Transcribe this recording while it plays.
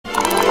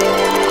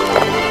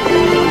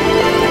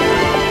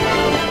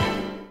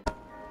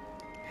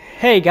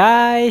Hey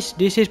guys,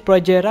 this is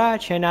Project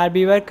Raj and I'll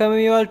be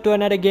welcoming you all to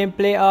another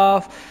gameplay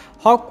of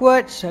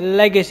Hogwarts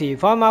Legacy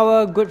from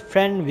our good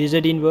friend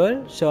Wizarding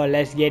World. So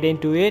let's get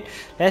into it.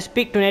 Let's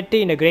speak to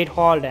Nettie in the Great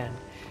Hall then.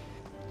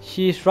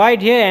 She's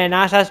right here and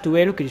asks us to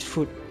look at his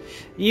food.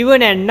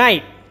 Even at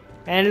night.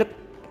 And look,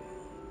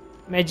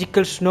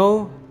 magical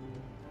snow.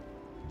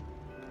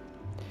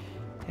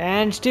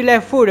 And still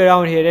have food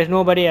around here. There's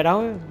nobody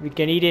around. We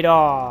can eat it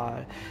all.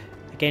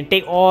 I can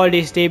take all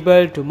this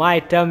table to my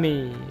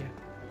tummy.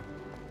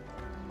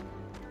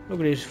 Look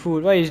at this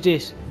food. What is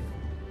this?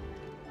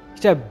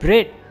 It's a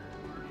bread.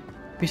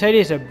 Beside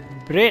it is a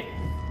bread.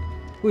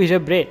 Who is a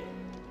bread?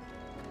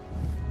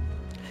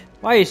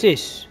 What is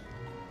this?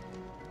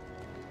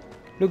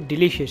 Look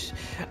delicious.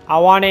 I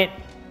want it.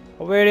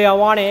 Really, I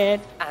want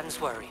it.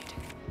 Anne's worried.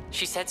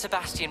 She said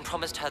Sebastian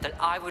promised her that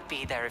I would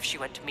be there if she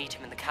went to meet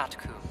him in the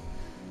catacomb.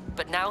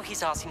 But now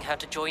he's asking her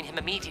to join him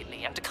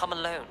immediately and to come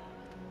alone.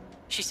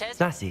 She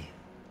says... Lassie,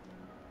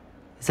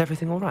 is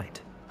everything all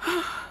right?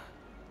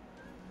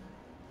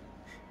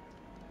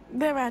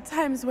 There are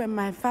times when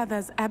my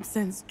father's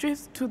absence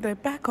drifts to the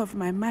back of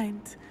my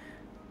mind,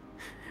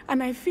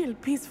 and I feel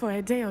peace for a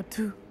day or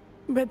two.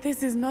 But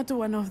this is not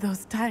one of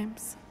those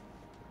times.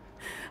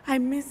 I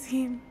miss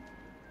him.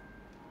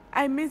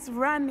 I miss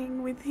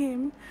running with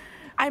him.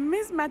 I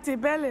miss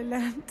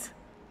Mattibeleland.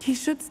 He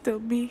should still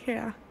be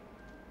here.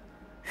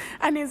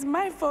 And it's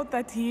my fault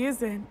that he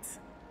isn't.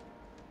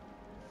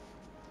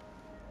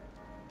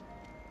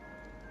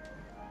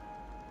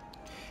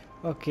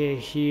 Okay,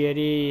 here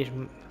is...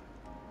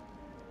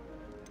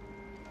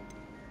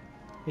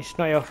 It's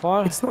not your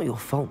fault. It's not your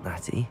fault,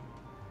 Natty.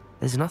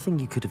 There's nothing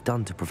you could have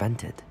done to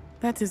prevent it.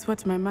 That is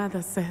what my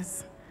mother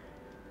says.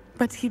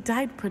 But he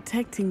died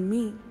protecting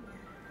me.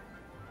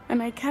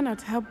 And I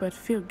cannot help but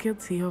feel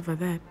guilty over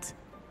that.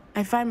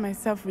 I find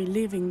myself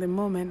reliving the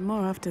moment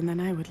more often than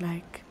I would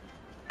like.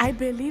 I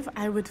believe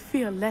I would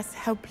feel less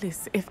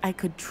helpless if I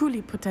could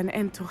truly put an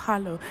end to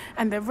Harlow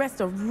and the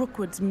rest of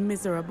Rookwood's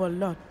miserable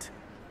lot.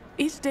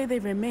 Each day they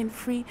remain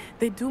free,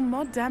 they do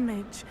more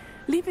damage,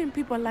 leaving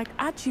people like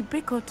Archie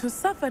Bickle to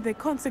suffer the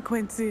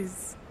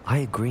consequences. I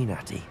agree,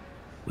 Natty.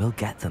 We'll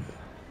get them.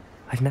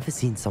 I've never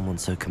seen someone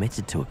so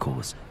committed to a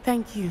cause.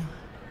 Thank you.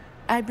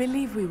 I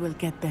believe we will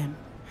get them,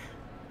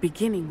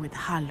 beginning with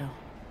Harlow.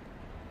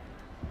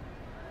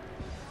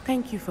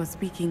 Thank you for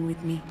speaking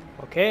with me.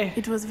 Okay.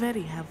 It was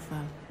very helpful.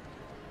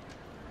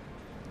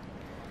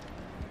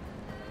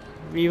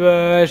 We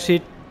were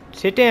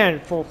sitting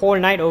for whole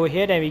night over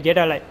here, then we get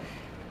like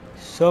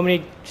so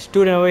many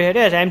students over here.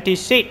 There's an empty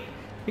seat.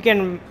 We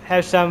can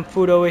have some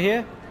food over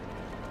here.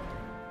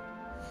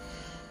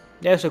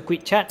 There's a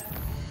quick chat.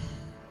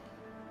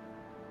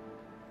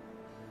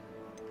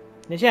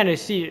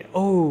 Let's see.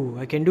 Oh,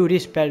 I can do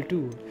this spell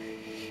too.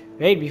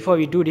 Wait, before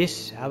we do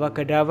this,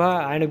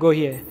 Abacadabra, I'm gonna go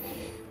here.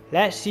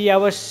 Let's see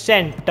our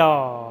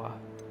centaur.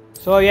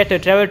 So we have to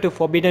travel to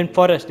Forbidden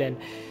Forest then.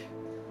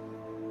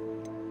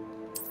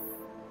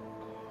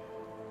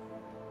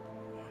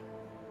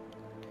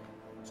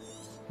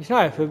 It's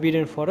not a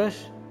Forbidden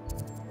Forest.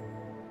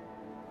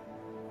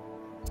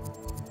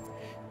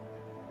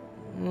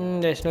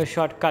 There's no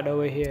shortcut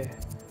over here.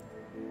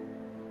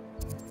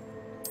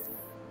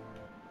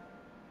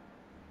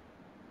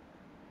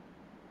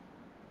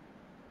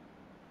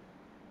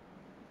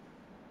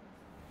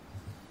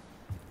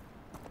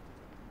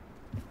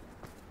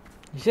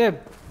 Is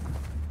there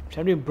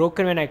something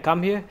broken when I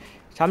come here?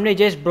 Somebody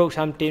just broke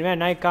something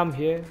when I come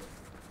here.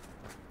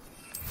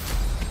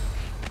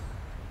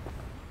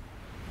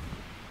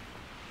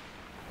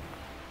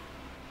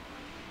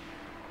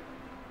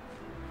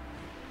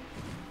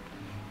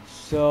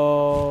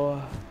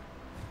 So...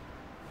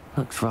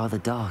 Looks rather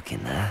dark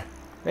in there.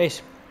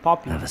 Where's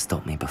Poppy? Never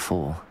stopped me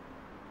before.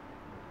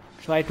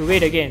 So I have to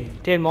wait again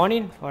till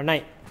morning or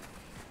night?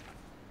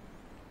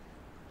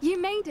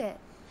 You made it.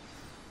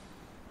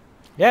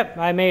 Yep,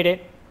 I made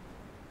it.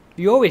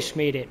 You always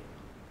made it.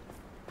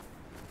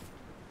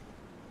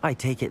 I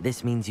take it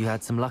this means you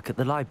had some luck at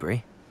the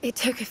library? It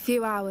took a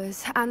few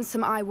hours and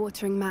some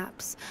eye-watering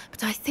maps,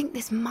 but I think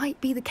this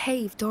might be the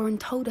cave Doran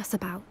told us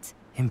about.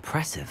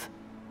 Impressive.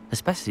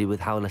 Especially with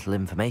how little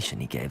information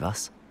he gave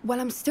us. Well,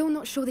 I'm still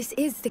not sure this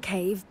is the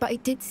cave, but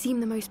it did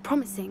seem the most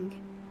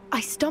promising. I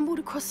stumbled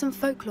across some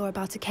folklore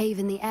about a cave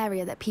in the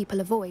area that people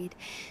avoid.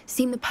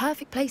 Seemed the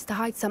perfect place to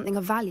hide something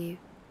of value.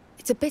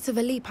 It's a bit of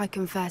a leap, I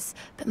confess,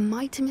 but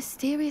might a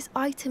mysterious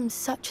item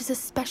such as a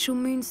special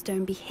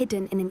moonstone be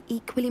hidden in an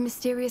equally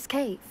mysterious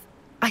cave?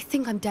 I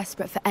think I'm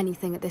desperate for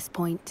anything at this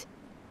point.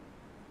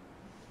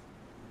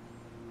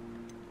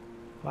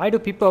 Why do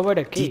people avoid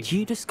a cave? Did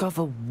you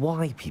discover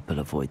why people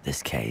avoid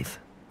this cave?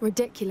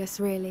 Ridiculous,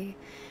 really.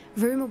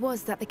 Rumor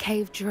was that the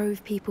cave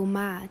drove people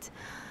mad.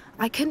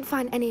 I couldn't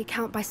find any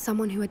account by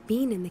someone who had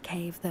been in the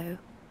cave, though.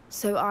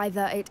 So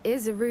either it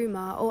is a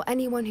rumor, or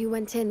anyone who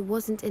went in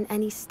wasn't in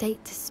any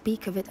state to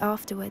speak of it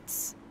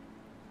afterwards.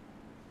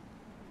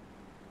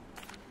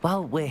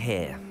 Well, we're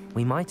here.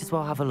 We might as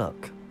well have a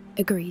look.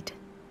 Agreed.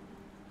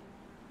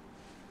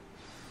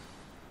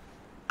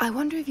 I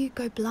wonder if you'd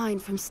go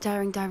blind from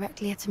staring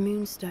directly at a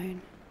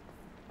moonstone.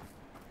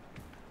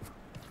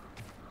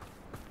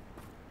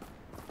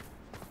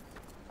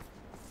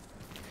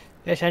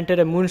 Let's enter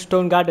the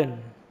Moonstone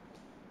Garden.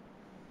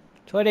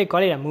 So they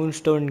call it a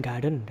Moonstone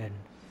Garden then.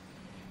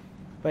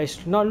 But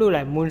it's not look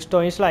like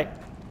Moonstone, it's like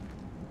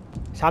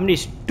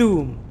somebody's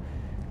tomb.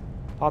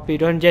 Poppy,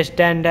 don't just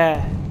stand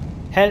there.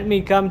 Help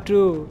me come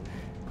through.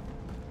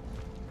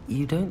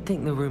 You don't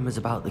think the rumors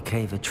about the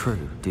cave are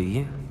true, do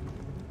you?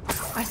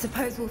 I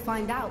suppose we'll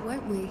find out,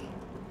 won't we?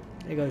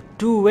 They got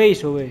 2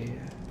 ways away.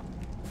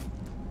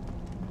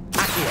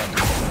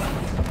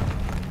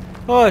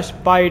 Oh,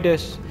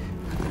 spiders.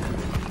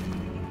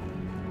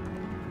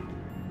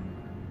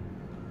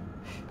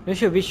 Not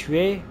sure which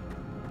way.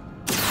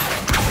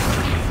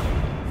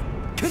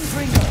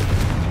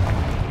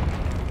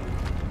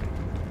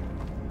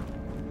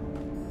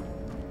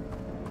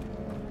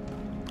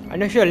 I'm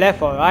not sure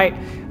left or right.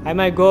 I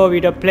might go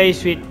with a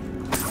place with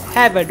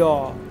have a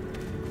door.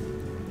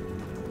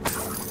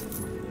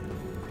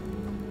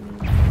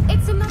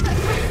 It's another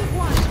aggressive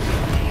one.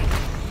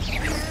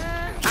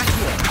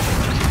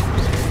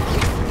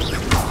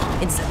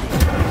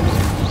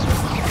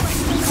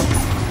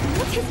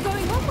 What is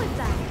going on with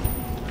that?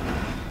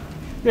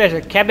 There's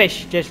a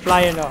cabbage just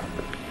flying off.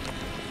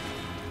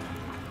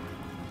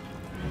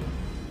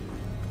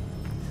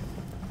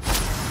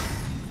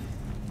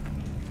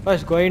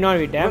 What's going on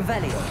with them?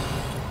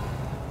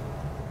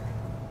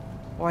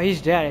 What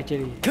is that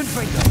actually?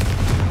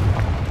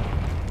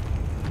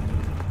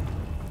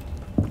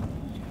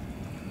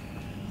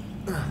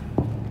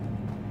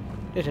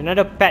 There's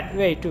another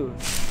pathway too.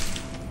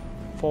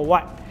 For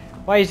what?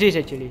 What is this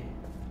actually?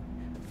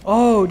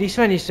 Oh, this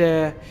one is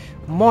a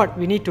mod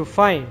we need to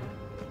find.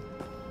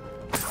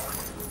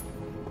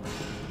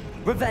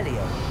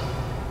 Revelio.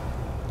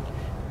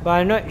 But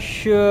I'm not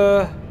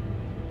sure.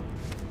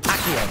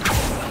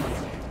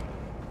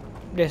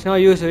 There's no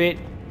use of it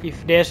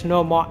if there's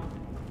no mod.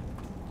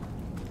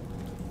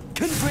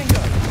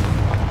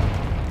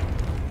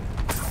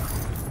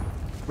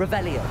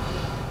 Revelio.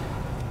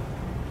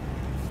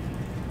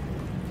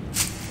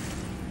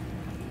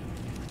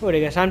 Oh,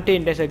 they got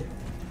something. There's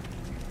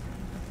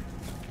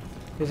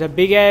a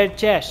big ass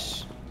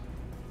chest.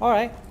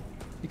 Alright,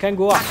 you can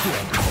go up.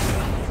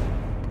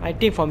 I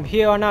think from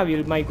here on out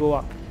we might go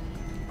up.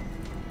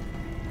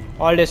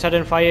 All the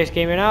sudden fires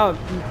came out.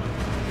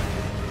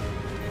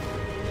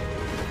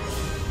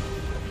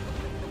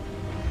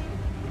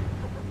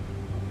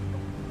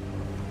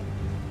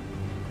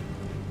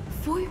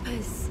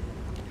 Voipers.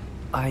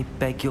 I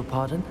beg your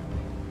pardon?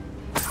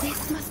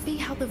 This must be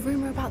how the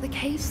rumor about the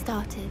cave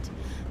started.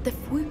 The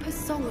Whooper's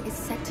song is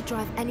said to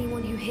drive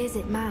anyone who hears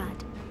it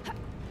mad.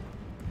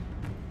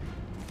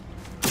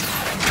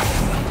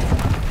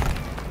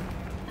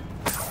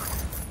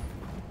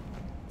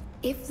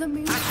 If the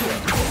moon is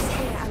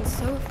here and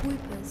so are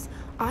Whoopers,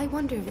 I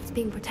wonder if it's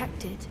being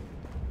protected.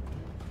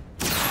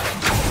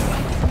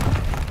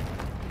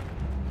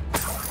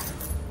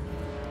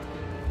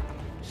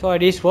 So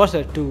this was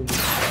a tomb.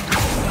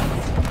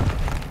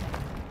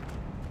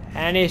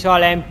 And it's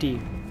all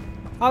empty.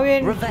 How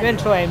it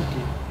went so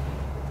empty?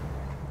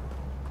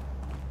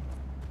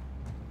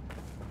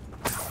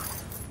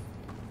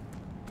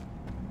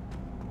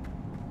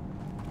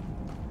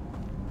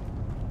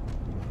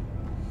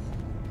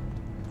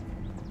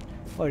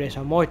 Oh, there's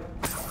a more.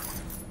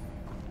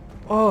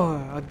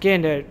 Oh,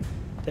 again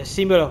the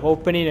symbol of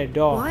opening a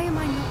door. Why am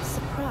I not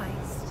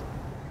surprised?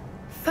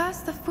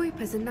 First the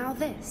Whoopers and now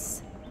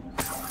this.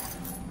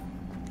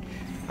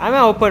 I'm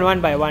gonna open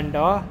one by one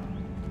door.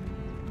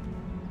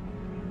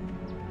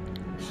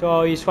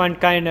 So it's one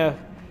kind of.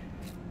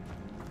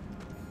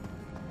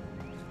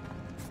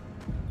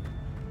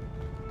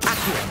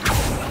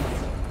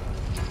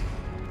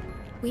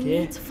 We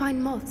need to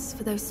find moths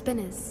for those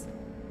spinners.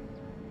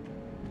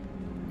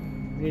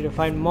 We need to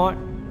find more.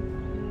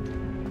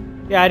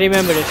 Yeah, I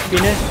remember the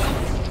spinners.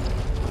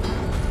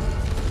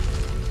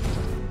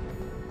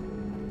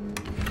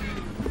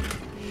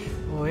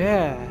 Oh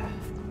yeah.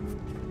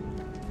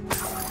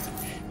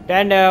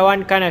 Then the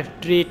one kind of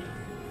treat.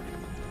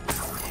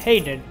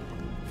 Hated.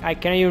 I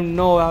can't even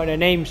know how the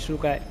names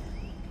look like.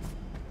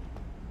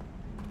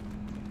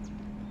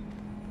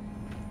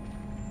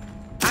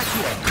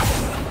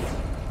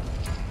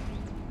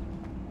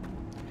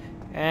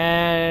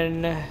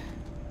 And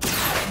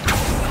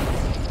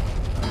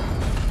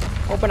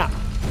open up.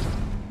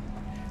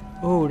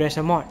 Oh, there's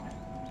a mod.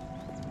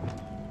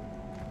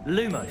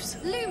 Lumos.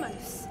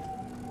 Lumos!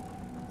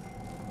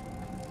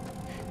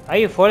 Are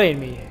you following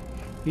me?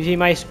 You see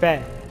my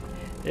spell.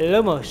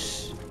 Lumos.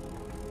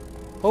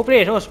 Hopefully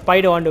there's no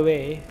spider on the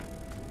way.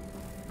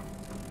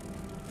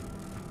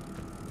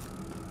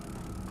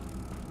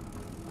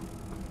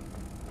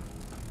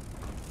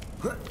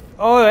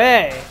 Oh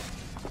hey!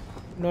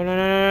 No,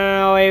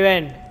 I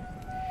went.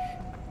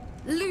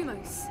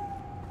 Lumos!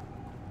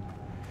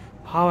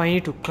 How I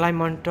need to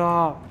climb on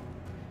top?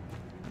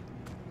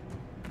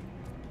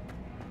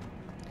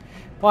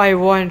 Why I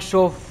went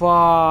so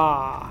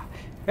far?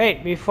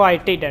 Wait, before I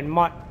take that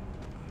mod,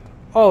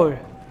 Oh,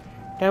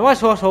 then what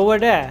was over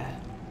there?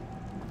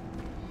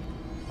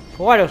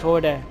 What was over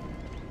there?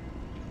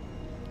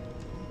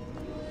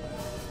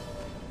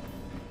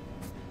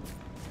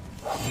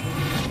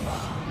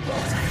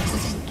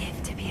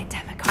 Give to be a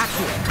demigod.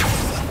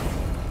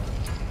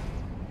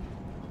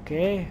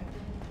 Okay.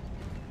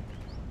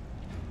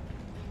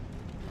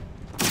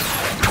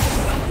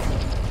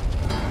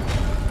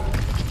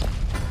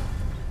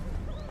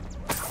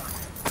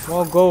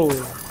 More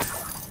gold.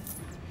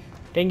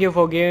 Thank you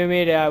for giving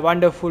me the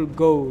wonderful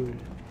gold.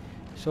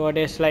 So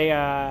there's like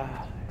a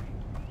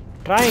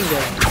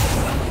triangle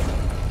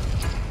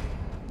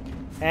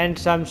and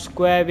some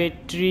square with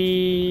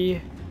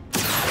 3.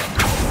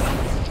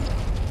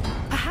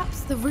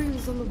 Perhaps the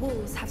runes on the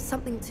walls have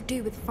something to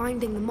do with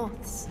finding the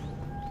moths.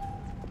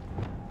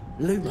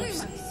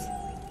 Lumos.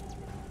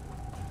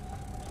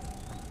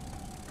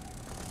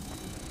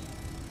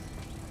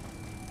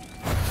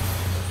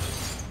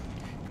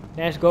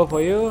 Let's go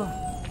for you.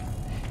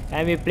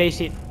 And we place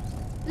it.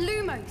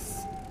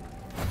 Lumos!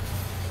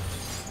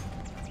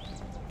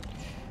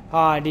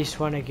 Ah, this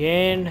one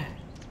again.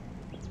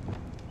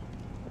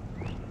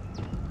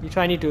 This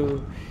one I need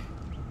to...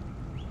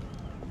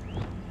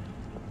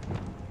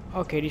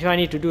 Okay, this one I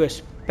need to do a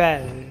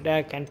spell that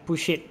I can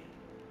push it.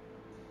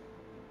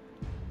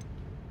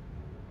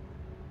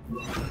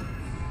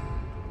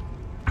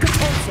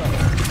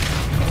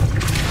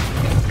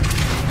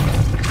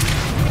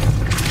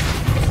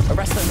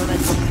 Arrest the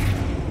momentum.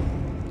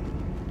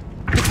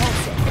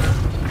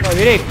 Oh,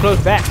 we're really close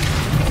back.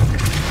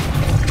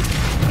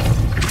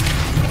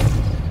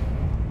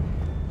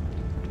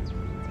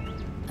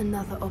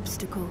 Another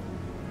obstacle.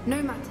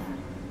 No matter.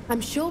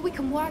 I'm sure we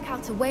can work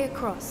out a way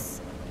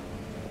across.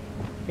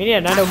 We need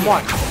another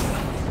mod.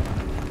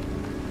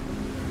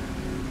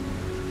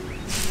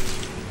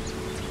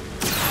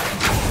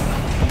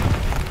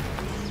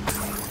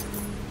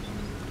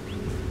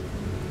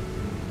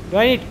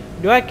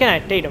 Can I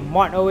take the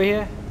mod over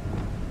here?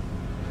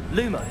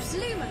 Lumos.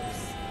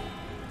 Lumos!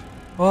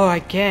 Oh, I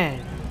can.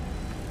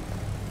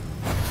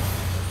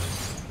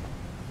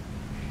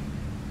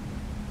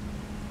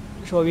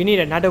 So we need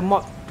another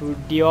mod to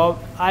the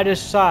other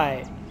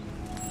side.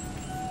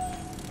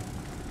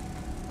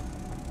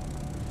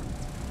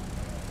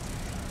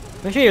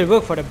 Make sure you'll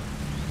work for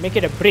make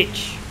it a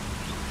bridge.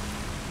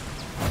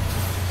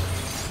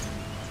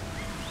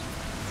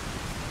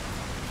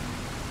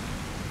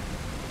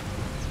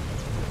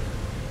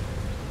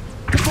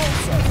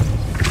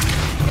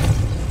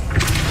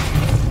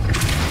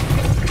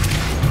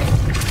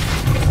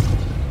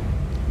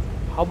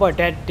 How about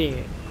that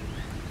thing?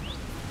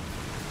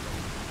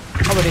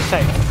 How about this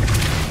side?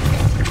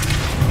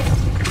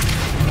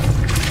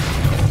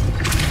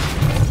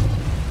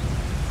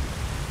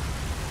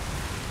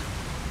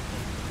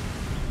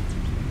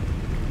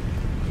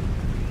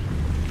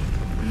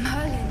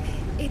 Merlin,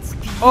 it's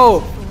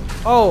beautiful.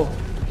 Oh,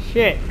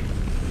 shit.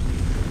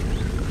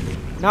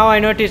 Now I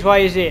notice why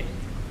is it.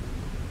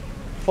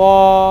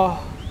 For...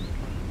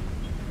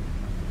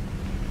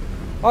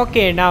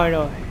 Okay, now I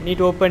know. I need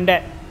to open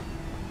that.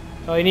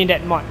 So you need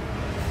that mod.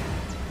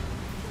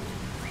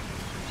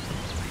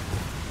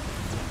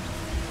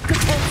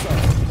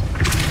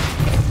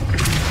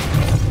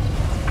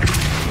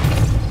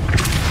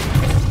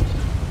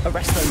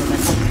 Arrest the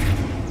momentum.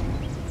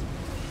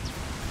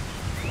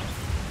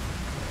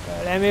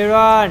 Let me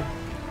run.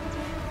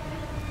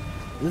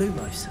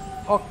 Lumos.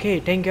 Okay,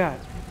 thank God.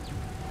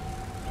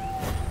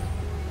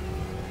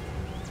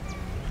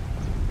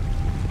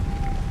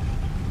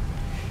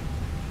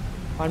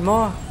 One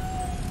more.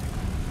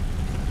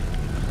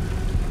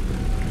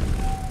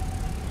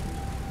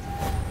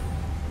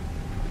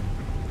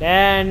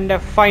 Then the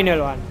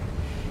final one.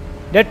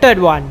 The third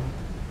one.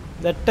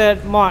 The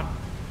third mod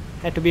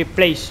had to be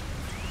placed.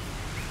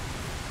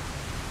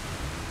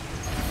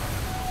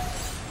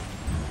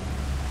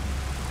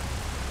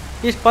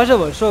 This puzzle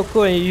was so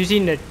cool,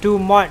 using the 2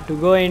 mod to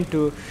go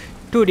into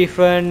 2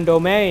 different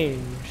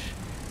domains.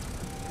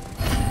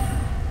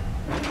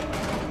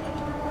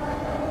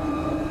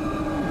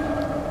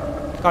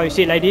 How you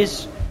see it like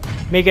this?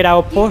 Make it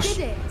our post.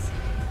 You did it.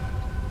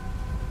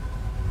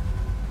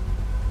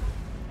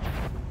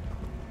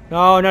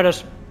 No, not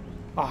as.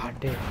 Ah,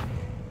 damn.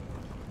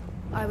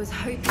 I was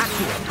hoping.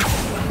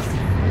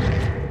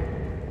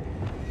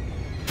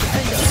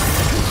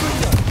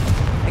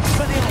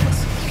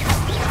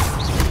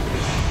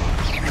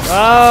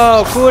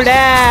 Oh, cool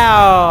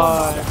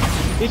down.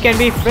 We can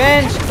be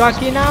friends.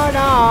 Talking out.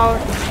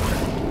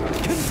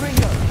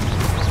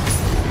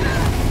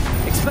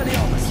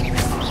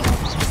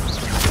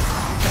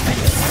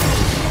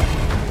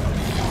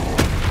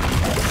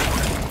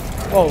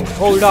 Oh,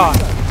 hold on.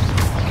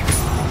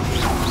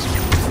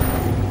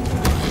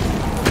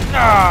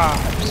 Ah.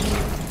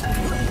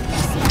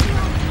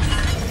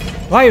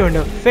 Right on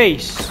the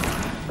face.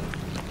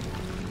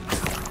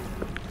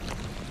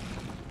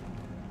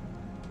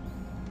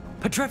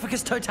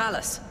 Petrificus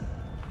totalis.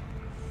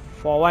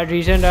 For what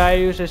reason did I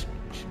use a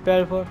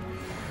spell for?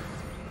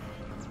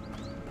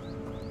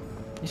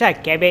 Is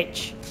that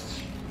cabbage?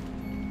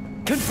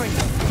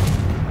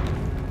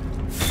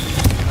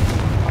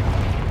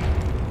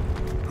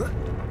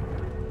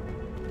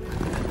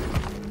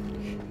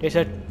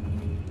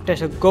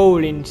 There's a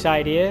goal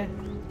inside here.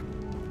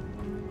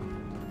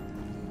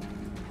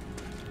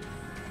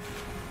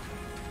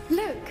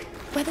 Look,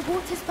 where the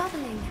water's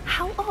bubbling.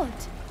 How odd.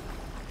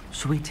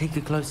 Should we take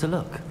a closer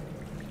look?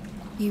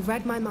 You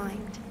read my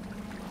mind.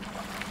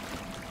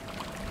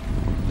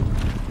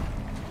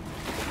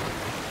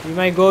 We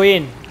might go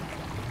in.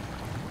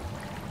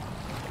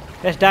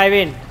 Let's dive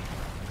in.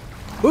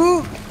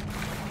 Ooh!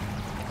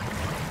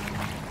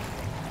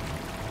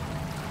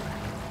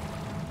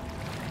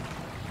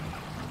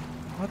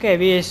 Okay,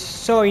 we are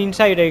so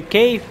inside the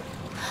cave.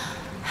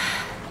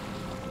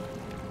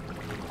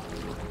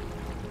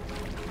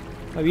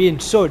 We're in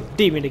so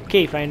deep in the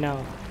cave right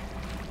now.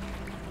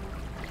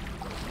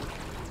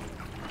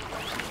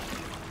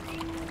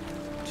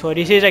 So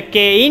this is a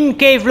cave.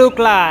 Cave look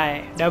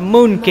like the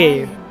moon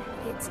cave.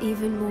 Merlin, it's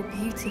even more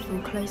beautiful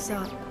close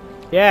up.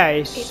 Yeah,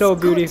 it's so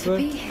beautiful.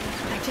 Got to be here.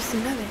 I just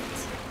know it.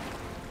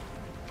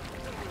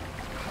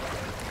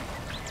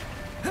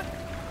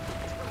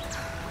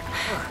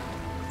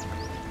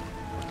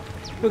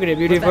 Look at the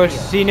beautiful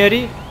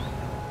scenery.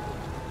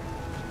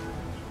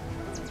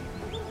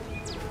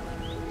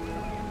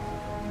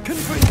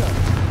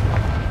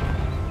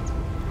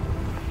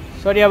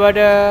 Sorry about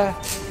the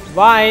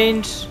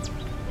vines.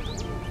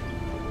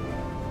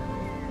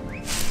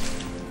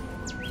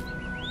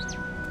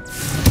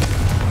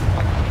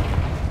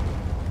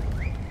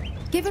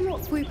 Given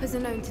what swoopers are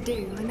known to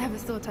do, I never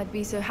thought I'd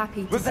be so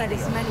happy to see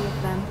this many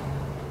of them.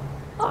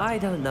 I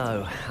don't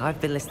know.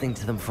 I've been listening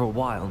to them for a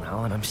while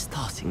now, and I'm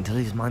starting to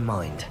lose my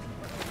mind.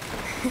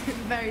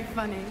 Very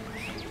funny.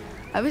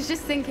 I was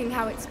just thinking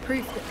how it's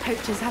proof that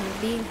poachers haven't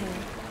been here,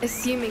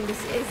 assuming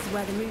this is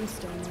where the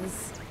Moonstone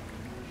is.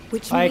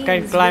 Which I means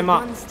can climb we're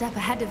up. one step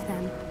ahead of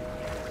them.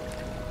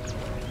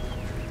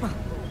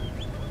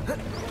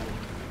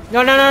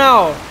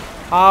 No.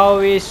 How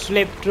we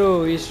slip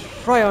through is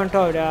right on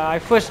top.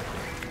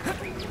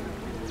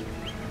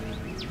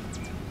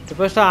 The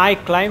first time I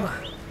climb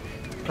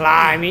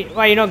it.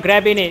 Why you not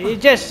grabbing it?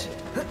 It's just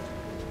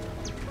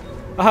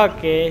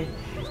okay.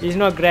 He's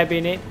not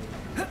grabbing it.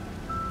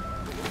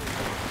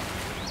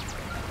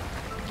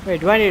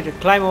 Wait, do I need to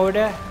climb over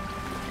there?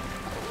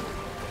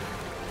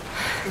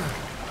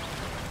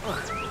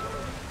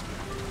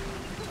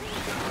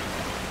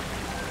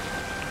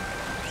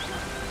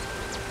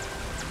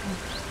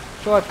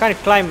 So I can't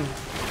climb.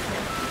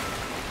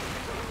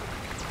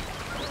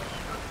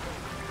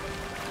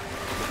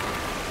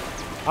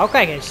 How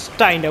can I get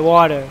stuck in the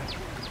water?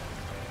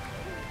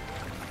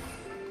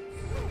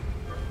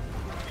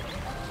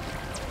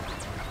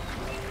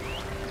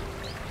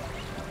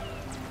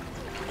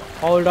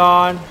 Hold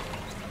on.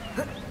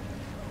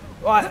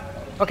 What?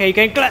 Okay, you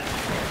can climb.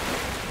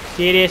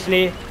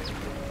 Seriously?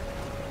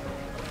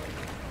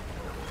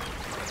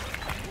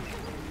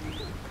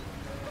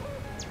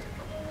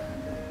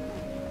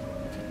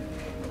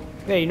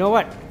 Hey, you know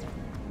what?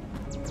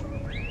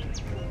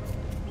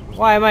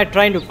 Why am I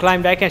trying to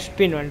climb? I can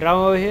spin one round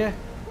over here.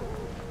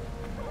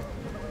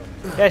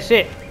 That's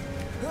it.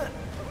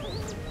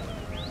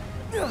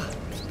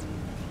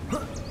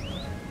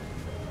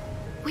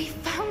 We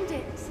found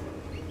it!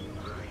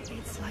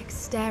 It's like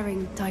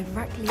staring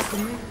directly at the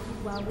moon.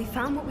 Well, we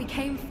found what we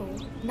came for.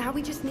 Now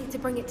we just need to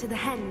bring it to the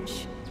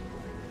henge.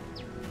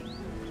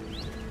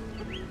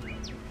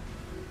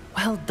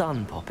 Well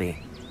done,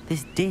 Poppy.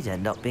 This did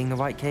end up being the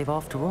right cave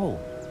after all.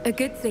 A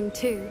good thing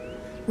too.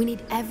 We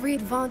need every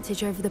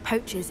advantage over the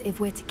poachers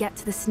if we're to get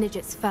to the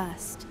Snidgets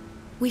first.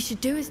 We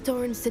should do as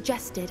Doran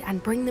suggested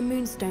and bring the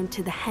Moonstone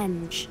to the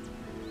henge.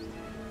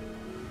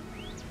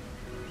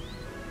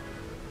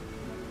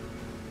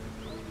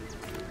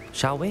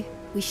 Shall we?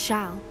 We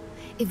shall.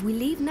 If we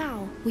leave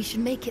now, we should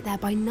make it there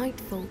by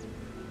nightfall.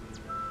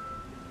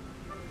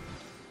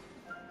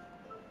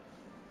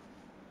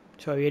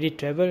 So we already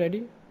travel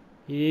already?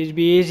 It'll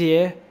be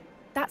easier.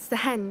 That's the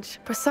henge,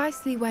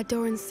 precisely where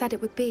Doran said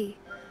it would be.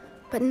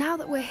 But now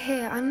that we're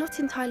here, I'm not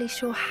entirely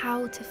sure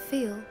how to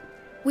feel.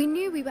 We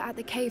knew we were at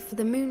the cave for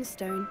the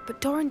Moonstone,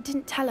 but Doran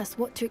didn't tell us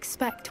what to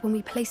expect when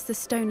we placed the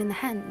stone in the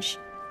henge.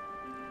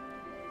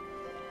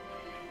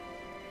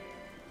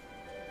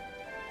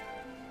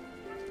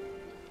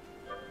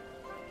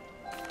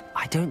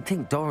 I don't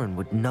think Doran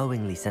would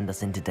knowingly send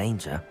us into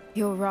danger.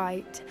 You're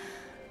right.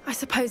 I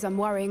suppose I'm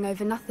worrying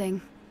over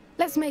nothing.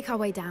 Let's make our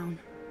way down.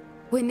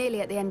 We're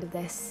nearly at the end of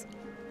this.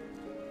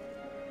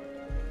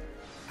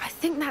 I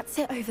think that's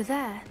it over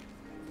there.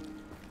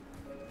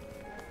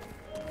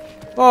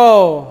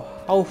 Oh,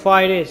 how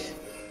far it is.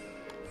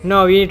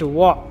 No, we need to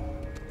walk.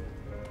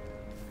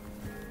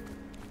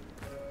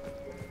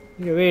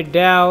 Your way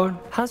down.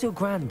 How's your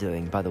gran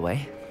doing, by the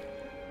way?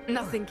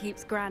 Nothing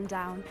keeps Gran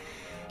down.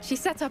 She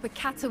set up a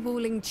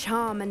caterwauling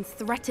charm and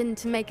threatened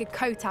to make a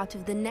coat out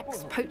of the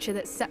next poacher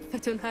that set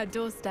foot on her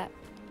doorstep.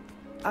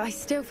 I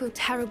still feel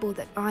terrible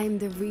that I'm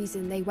the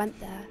reason they went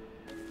there.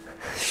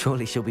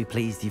 Surely she'll be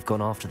pleased you've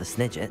gone after the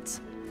Snidgets.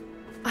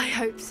 I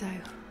hope so.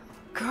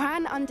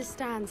 Gran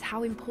understands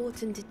how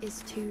important it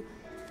is to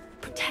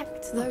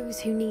protect those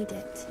who need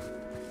it.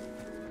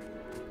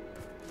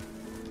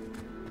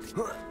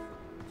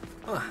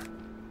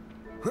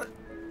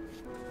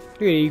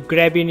 Really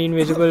grabbing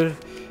invisible,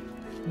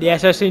 the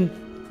assassin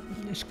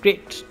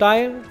script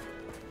style.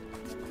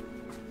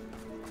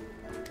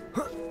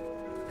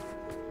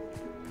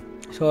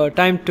 So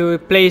time to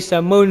place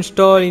a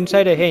moonstone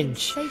inside a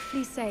hinge.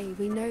 Safely say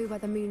we know where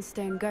the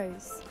moonstone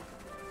goes.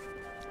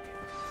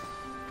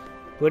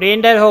 Put it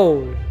in that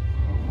hole.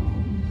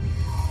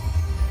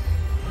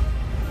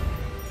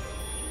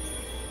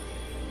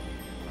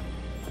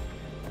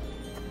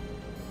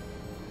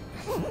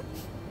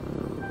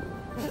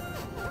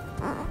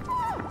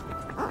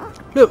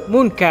 Look,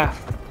 Mooncalf.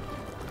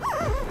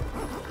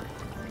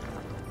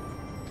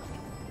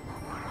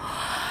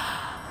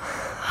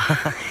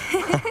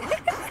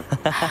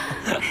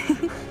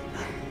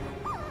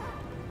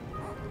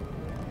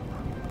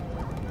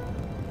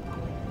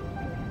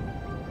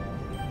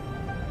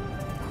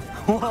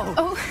 Whoa!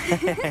 Oh.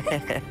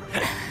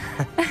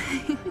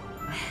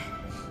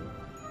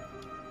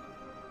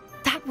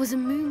 That was a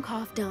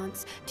Mooncalf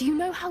dance. Do you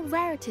know how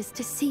rare it is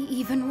to see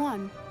even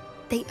one?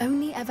 They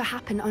only ever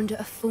happen under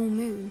a full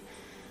moon.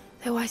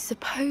 Though I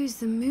suppose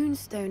the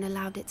moonstone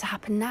allowed it to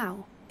happen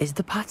now. Is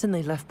the pattern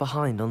they left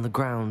behind on the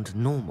ground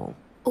normal?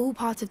 All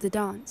part of the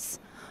dance.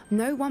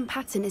 No one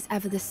pattern is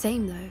ever the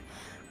same though.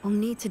 We'll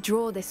need to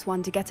draw this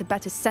one to get a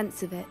better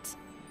sense of it.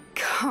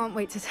 Can't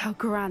wait to tell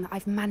Gran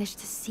I've managed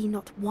to see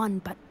not one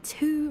but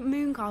 2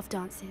 Mooncalf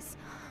dances.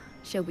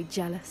 She'll be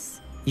jealous.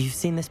 You've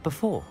seen this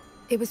before?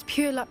 It was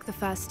pure luck the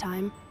first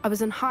time. I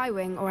was on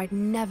Highwing or I'd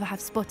never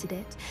have spotted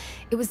it.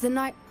 It was the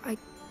night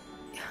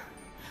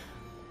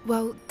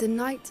Well, the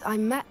night I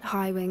met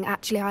Highwing,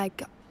 actually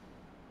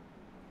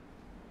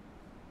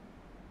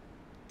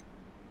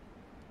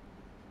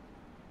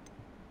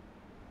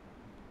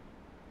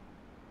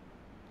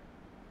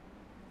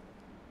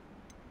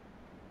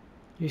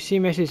You see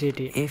Messy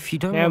City. If you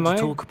don't Never want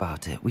to mind. talk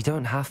about it, we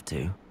don't have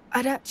to.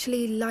 I'd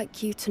actually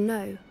like you to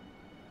know.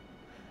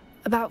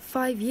 About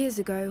 5 years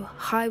ago,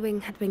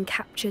 Highwing had been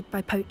captured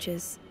by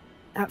poachers.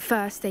 At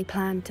first, they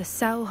planned to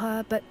sell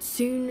her, but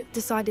soon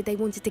decided they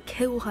wanted to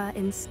kill her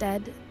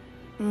instead.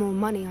 More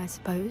money, I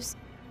suppose.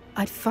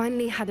 I'd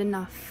finally had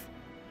enough.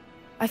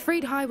 I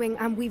freed Highwing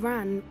and we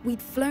ran.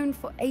 We'd flown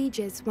for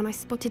ages when I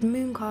spotted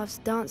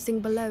mooncalves dancing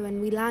below and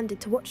we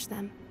landed to watch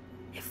them.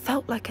 It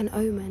felt like an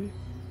omen.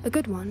 A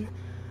good one.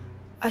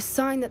 A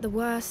sign that the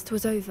worst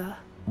was over.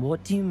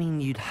 What do you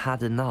mean you'd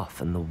had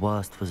enough and the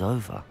worst was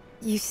over?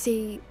 You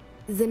see,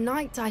 the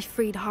night I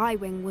freed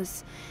Highwing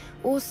was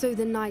also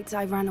the night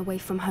I ran away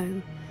from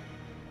home.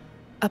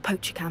 A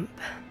poacher camp.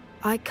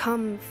 I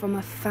come from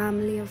a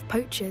family of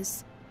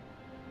poachers.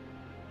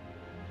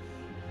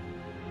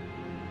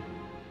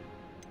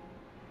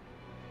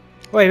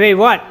 Wait,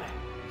 what?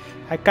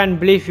 I can't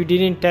believe you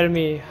didn't tell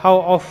me. How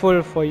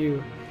awful for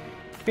you.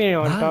 Being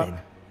on top. Merlin?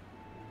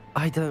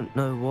 I don't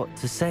know what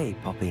to say,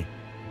 Poppy.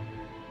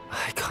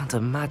 I can't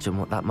imagine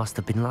what that must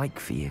have been like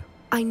for you.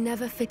 I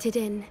never fitted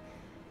in,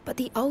 but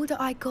the older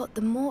I got,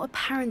 the more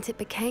apparent it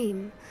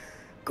became.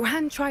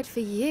 Gran tried for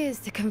years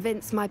to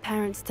convince my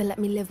parents to let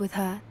me live with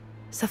her.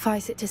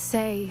 Suffice it to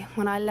say,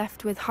 when I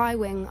left with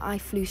Highwing, I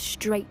flew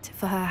straight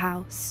for her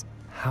house.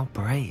 How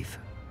brave.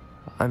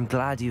 I'm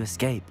glad you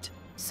escaped.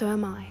 So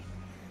am I.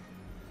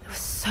 There were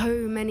so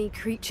many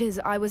creatures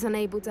I was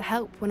unable to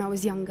help when I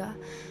was younger.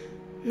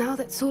 Now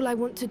that's all I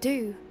want to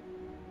do.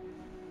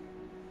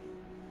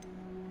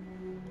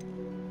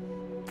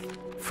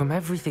 From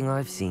everything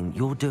I've seen,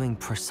 you're doing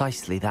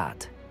precisely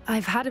that.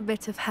 I've had a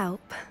bit of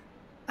help.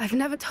 I've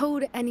never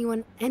told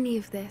anyone any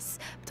of this,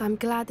 but I'm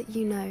glad that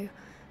you know.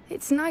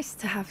 It's nice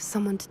to have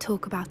someone to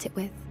talk about it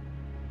with.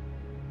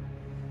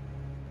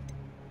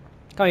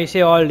 Can't you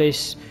say all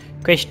this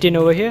question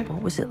over here?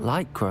 What was it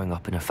like growing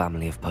up in a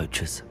family of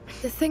poachers?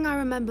 The thing I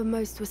remember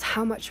most was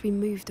how much we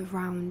moved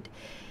around,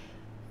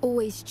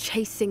 always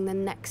chasing the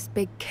next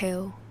big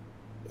kill.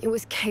 It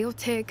was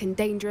chaotic and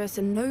dangerous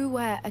and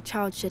nowhere a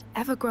child should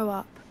ever grow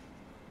up.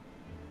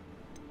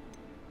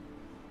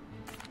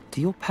 Do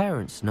your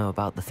parents know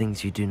about the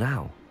things you do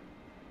now?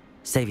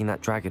 Saving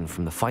that dragon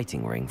from the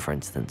fighting ring, for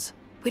instance.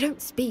 We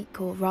don't speak,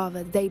 or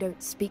rather, they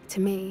don't speak to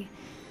me.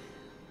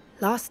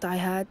 Last I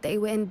heard, they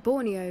were in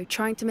Borneo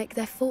trying to make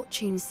their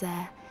fortunes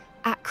there,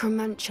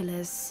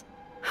 acromantulas.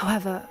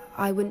 However,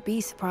 I wouldn't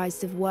be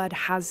surprised if word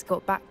has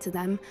got back to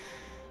them.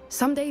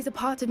 Some days a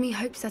part of me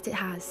hopes that it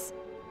has.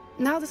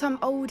 Now that I'm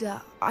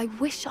older, I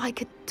wish I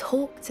could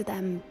talk to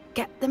them,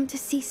 get them to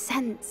see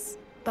sense.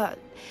 But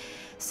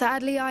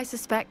sadly, I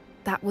suspect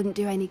that wouldn't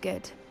do any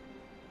good.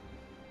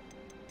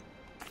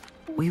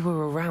 We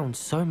were around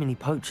so many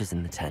poachers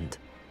in the tent.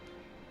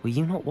 Were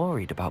you not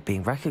worried about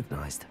being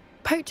recognized?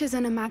 Poachers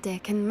are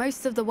nomadic, and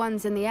most of the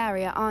ones in the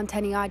area aren't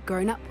any I'd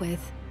grown up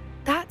with.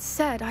 That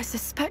said, I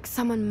suspect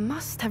someone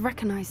must have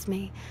recognized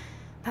me.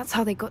 That's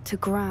how they got to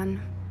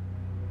Gran.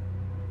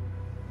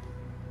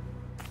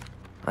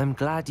 I'm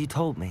glad you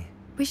told me.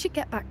 We should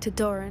get back to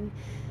Doran.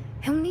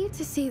 He'll need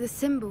to see the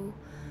symbol.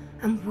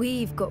 and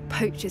we've got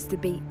poachers to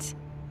beat.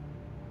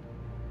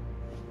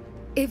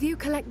 If you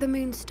collect the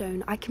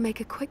moonstone, I can make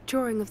a quick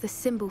drawing of the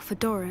symbol for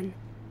Doran.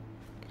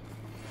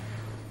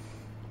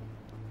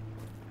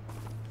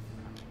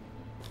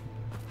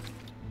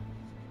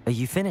 Are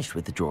you finished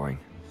with the drawing?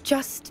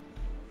 Just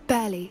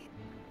barely.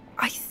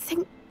 I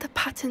think the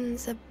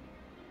pattern's a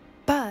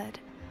bird.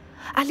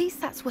 At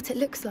least that's what it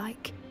looks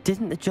like.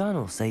 Didn't the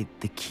journal say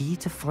the key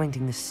to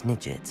finding the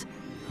Snidget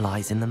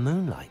lies in the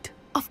moonlight?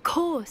 Of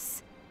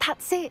course.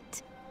 That's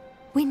it.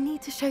 We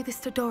need to show this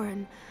to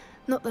Doran.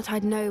 Not that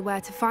I'd know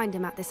where to find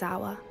him at this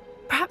hour.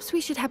 Perhaps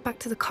we should head back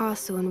to the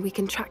castle and we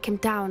can track him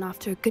down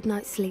after a good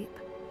night's sleep.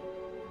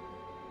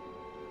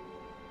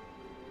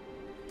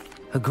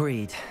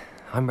 Agreed.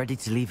 I'm ready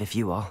to leave if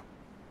you are.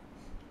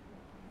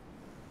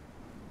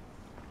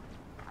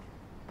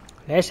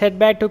 Let's head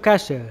back to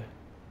castle.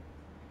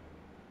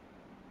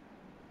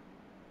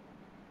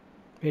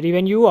 Ready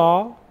when you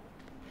are.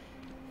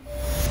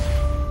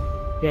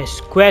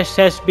 Yes, quest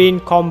has been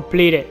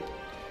completed.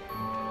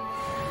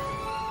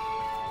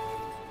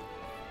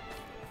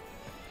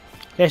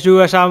 Let's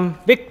do some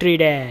victory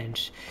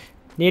dance.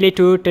 Nearly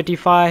to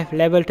 35,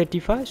 level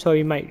 35. So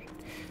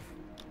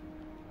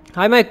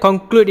I might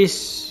conclude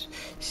this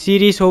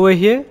series over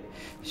here.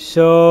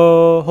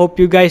 So hope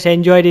you guys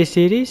enjoy this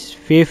series.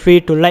 Feel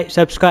free to like,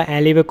 subscribe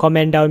and leave a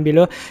comment down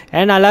below.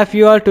 And I'd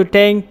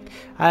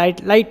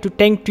like to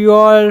thank you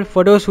all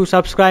for those who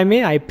subscribe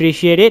me. I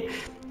appreciate it.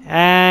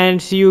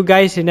 And see you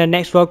guys in the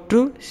next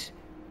walkthrough.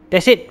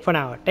 That's it for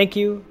now. Thank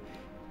you.